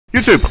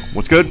YouTube,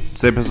 what's good?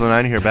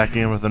 Staples9 here, back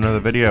in with another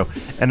video.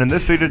 And in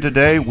this video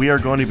today, we are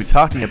going to be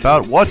talking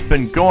about what's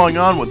been going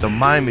on with the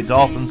Miami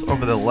Dolphins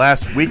over the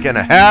last week and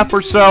a half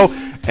or so.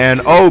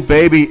 And oh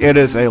baby, it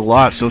is a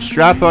lot. So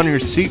strap on your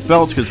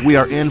seatbelts because we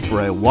are in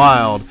for a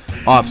wild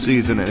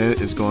offseason and it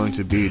is going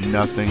to be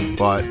nothing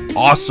but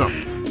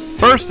awesome.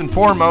 First and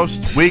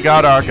foremost, we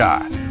got our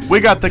guy. We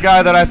got the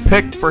guy that I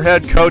picked for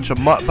head coach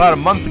about a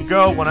month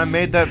ago when I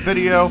made that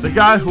video. The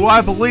guy who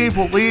I believe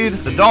will lead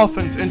the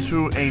Dolphins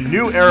into a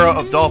new era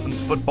of Dolphins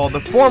football.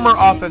 The former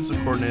offensive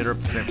coordinator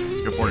of the San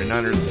Francisco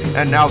 49ers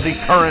and now the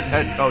current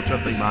head coach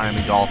of the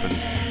Miami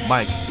Dolphins,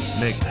 Mike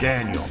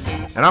McDaniel.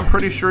 And I'm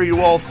pretty sure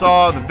you all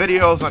saw the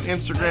videos on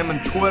Instagram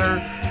and Twitter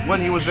when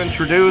he was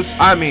introduced.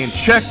 I mean,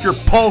 check your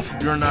pulse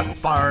if you're not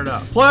fired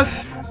up.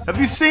 Plus, have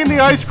you seen the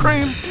ice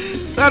cream?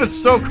 That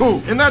is so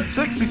cool. In that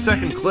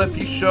 60-second clip,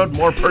 he showed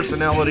more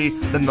personality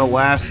than the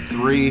last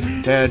 3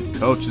 head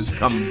coaches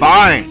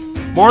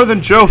combined. More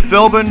than Joe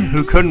Philbin,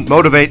 who couldn't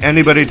motivate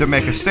anybody to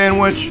make a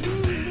sandwich.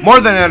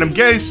 More than Adam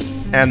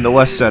Gase, and the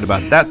less said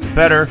about that, the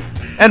better.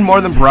 And more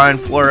than Brian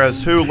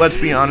Flores, who, let's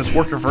be honest,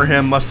 working for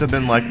him must have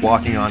been like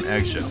walking on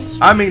eggshells.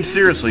 I mean,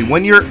 seriously,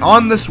 when you're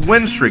on this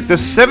win streak,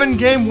 this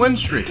 7-game win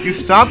streak, you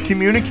stop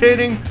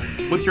communicating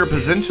with your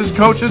positions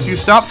coaches, you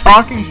stop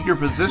talking to your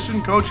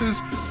position coaches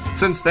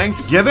since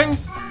Thanksgiving,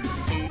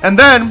 and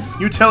then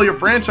you tell your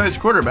franchise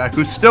quarterback,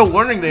 who's still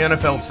learning the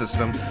NFL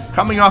system,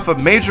 coming off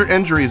of major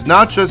injuries,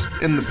 not just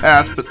in the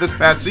past, but this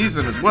past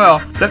season as well,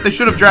 that they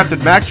should have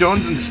drafted Mac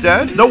Jones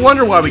instead. No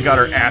wonder why we got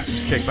our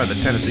asses kicked by the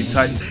Tennessee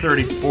Titans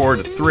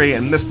 34-3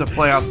 and missed the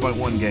playoffs by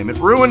 1 game. It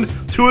ruined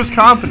Tua's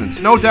confidence,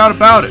 no doubt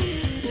about it.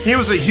 He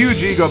was a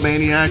huge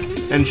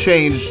egomaniac, and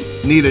change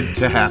needed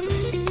to happen.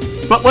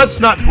 But let's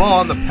not dwell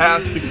on the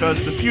past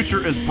because the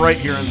future is bright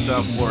here in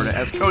South Florida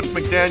as Coach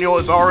McDaniel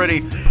is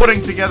already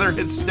putting together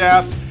his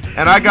staff,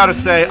 and I gotta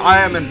say, I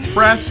am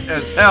impressed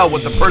as hell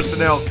with the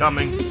personnel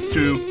coming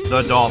to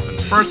the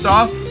Dolphins. First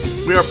off,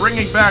 we are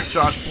bringing back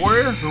Josh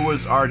Boyer, who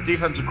was our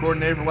defensive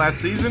coordinator last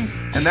season,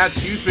 and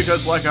that's huge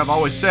because, like I've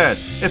always said,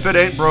 if it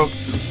ain't broke,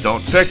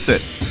 don't fix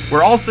it.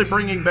 We're also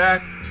bringing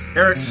back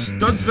Eric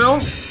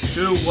Studesville,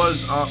 who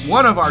was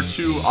one of our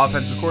 2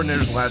 offensive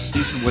coordinators last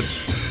season,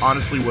 which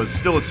honestly was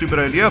still a stupid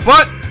idea,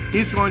 but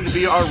he's going to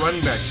be our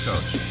running backs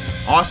coach.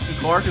 Austin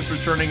Clark is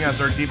returning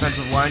as our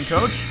defensive line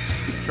coach.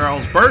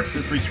 Charles Burks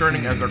is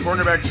returning as our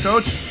cornerbacks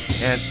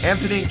coach. And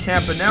Anthony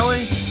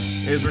Campanelli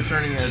is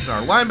returning as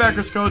our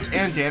linebackers coach.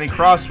 And Danny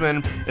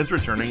Crossman is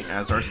returning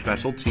as our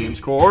special teams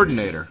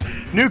coordinator.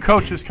 New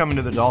coaches coming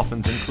to the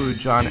Dolphins include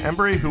John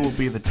Embry, who will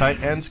be the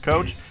tight ends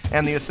coach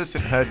and the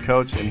assistant head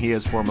coach, and he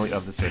is formerly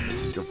of the San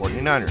Francisco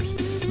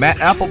 49ers. Matt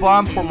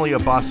Applebaum, formerly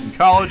of Boston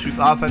College, whose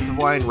offensive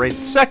line ranked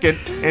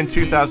 2nd in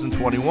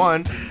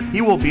 2021.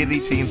 He will be the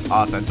team's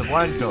offensive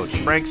line coach.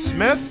 Frank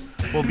Smith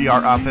will be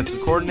our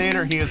offensive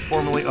coordinator. He is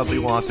formerly of the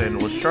Los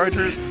Angeles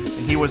Chargers,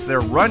 and he was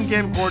their run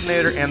game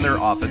coordinator and their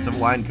offensive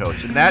line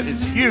coach. And that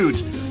is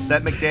huge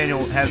that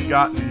McDaniel has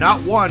gotten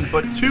not 1,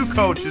 but 2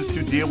 coaches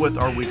to deal with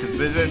our weakest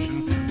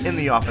position in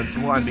the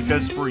offensive line,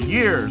 because for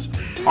years,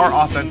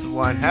 our offensive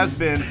line has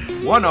been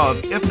one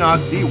of, if not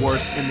the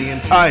worst in the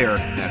entire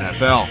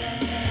NFL.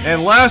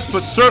 And last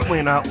but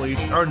certainly not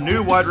least, our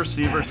new wide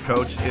receivers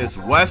coach is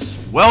Wes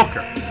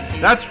Welker.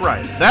 That's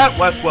right, that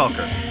Wes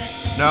Welker.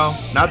 No,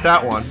 not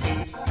that one.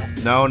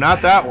 No,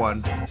 not that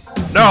one.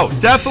 No,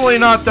 definitely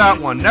not that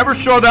one. Never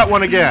show that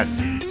one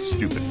again.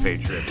 Stupid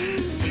Patriots.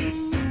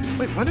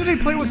 Wait, when did he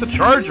play with the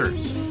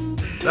Chargers?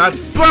 That's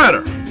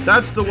better.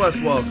 That's the Wes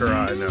Welker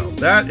I know.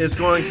 That is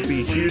going to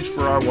be huge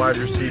for our wide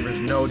receivers,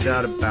 no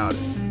doubt about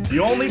it. The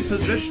only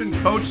position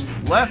coach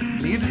left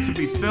needed to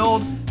be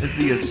filled is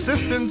the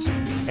assistants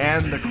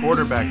and the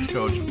quarterbacks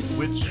coach,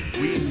 which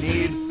we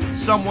need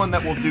someone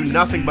that will do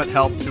nothing but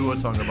help Tua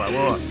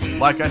Tagovailoa.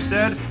 Like I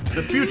said,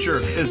 the future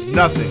is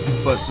nothing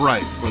but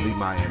bright for the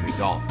Miami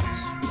Dolphins.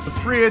 With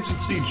free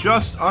agency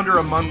just under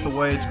a month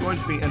away, it's going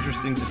to be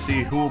interesting to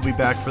see who will be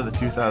back for the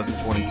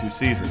 2022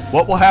 season.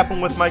 What will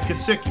happen with Mike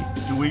Gesicki?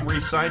 Do we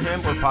re-sign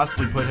him or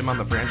possibly put him on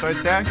the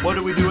franchise tag? What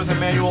do we do with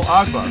Emmanuel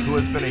Ogbah, who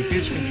has been a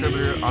huge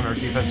contributor on our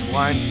defensive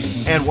line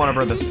and one of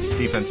our best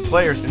defensive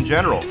players in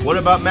general? What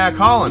about Matt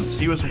Collins?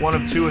 He was one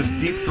of Tua's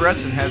deep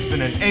threats and has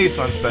been an ace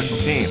on special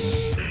teams.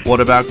 What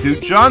about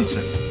Duke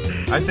Johnson?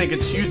 I think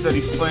it's huge that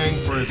he's playing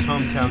for his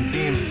hometown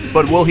team,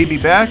 but will he be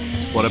back?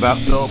 What about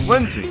Philip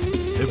Lindsay?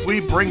 If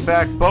we bring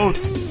back both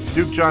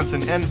Duke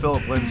Johnson and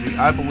Philip Lindsay,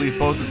 I believe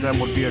both of them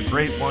would be a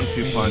great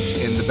 1-2 punch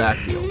in the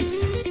backfield.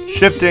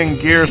 Shifting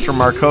gears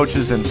from our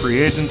coaches and free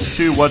agents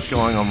to what's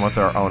going on with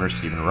our owner,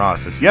 Stephen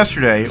Ross. As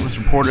yesterday, it was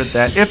reported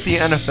that if the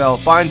NFL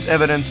finds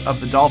evidence of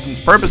the Dolphins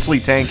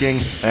purposely tanking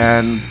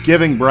and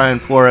giving Brian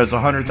Flores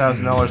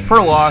 $100,000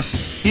 per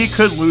loss, he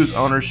could lose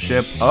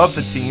ownership of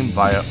the team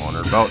via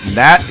owner vote. And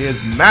that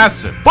is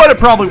massive. But it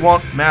probably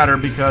won't matter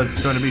because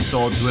it's going to be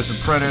sold to his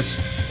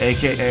apprentice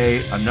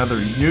aka another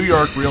New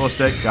York real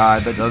estate guy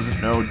that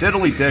doesn't know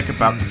diddly dick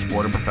about the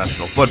sport of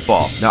professional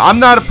football. Now, I'm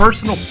not a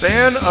personal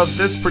fan of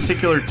this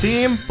particular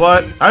team,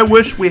 but I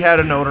wish we had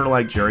an owner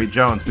like Jerry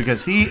Jones,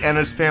 because he and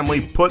his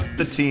family put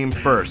the team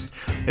first.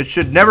 It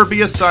should never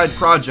be a side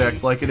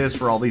project like it is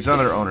for all these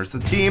other owners. The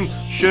team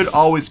should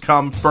always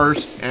come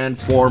first and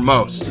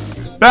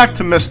foremost. Back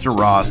to Mr.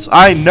 Ross.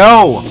 I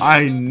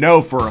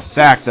know for a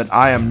fact that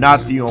I am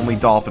not the only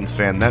Dolphins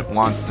fan that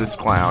wants this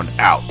clown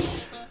out.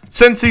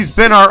 Since he's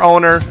been our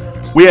owner,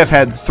 we have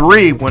had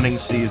 3 winning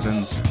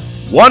seasons,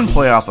 1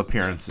 playoff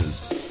appearances,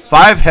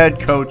 5 head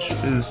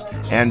coaches,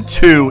 and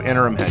 2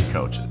 interim head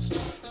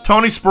coaches.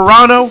 Tony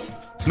Sparano,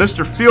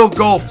 Mr. Field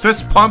Goal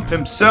Fist Pump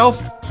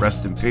himself,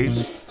 rest in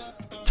peace.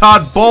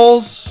 Todd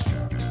Bowles,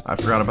 I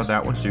forgot about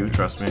that one too,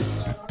 trust me.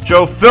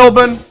 Joe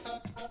Philbin,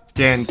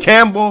 Dan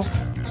Campbell,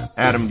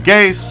 Adam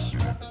Gase,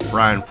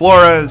 Brian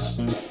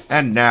Flores,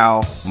 and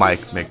now Mike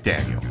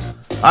McDaniel.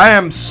 I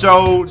am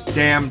so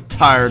damn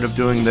tired of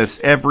doing this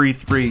every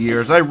 3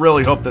 years. I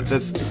really hope that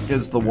this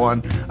is the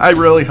one. I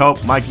really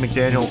hope Mike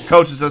McDaniel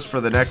coaches us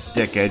for the next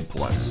decade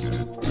plus.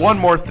 One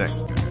more thing.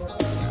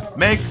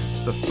 Make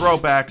the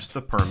throwbacks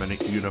the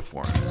permanent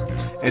uniforms.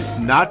 It's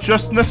not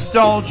just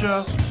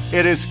nostalgia,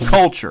 it is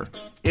culture.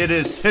 It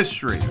is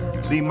history.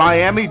 The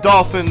Miami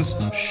Dolphins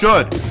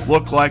should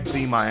look like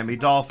the Miami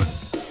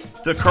Dolphins.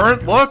 The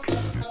current look,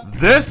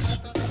 this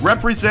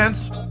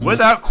represents,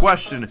 without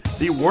question,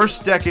 the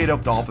worst decade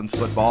of Dolphins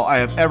football I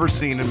have ever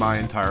seen in my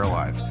entire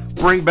life.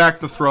 Bring back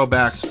the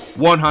throwbacks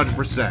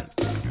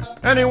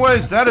 100%.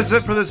 Anyways, that is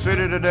it for this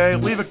video today.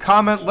 Leave a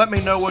comment. Let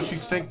me know what you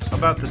think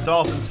about the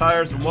Dolphins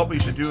hires and what we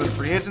should do in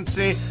free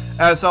agency.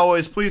 As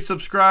always, please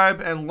subscribe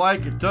and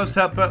like. It does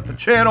help out the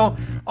channel.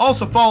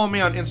 Also, follow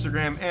me on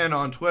Instagram and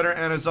on Twitter.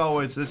 And as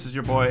always, this is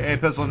your boy,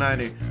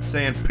 Epistle90,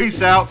 saying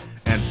peace out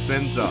and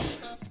fins up.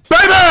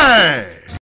 Baby!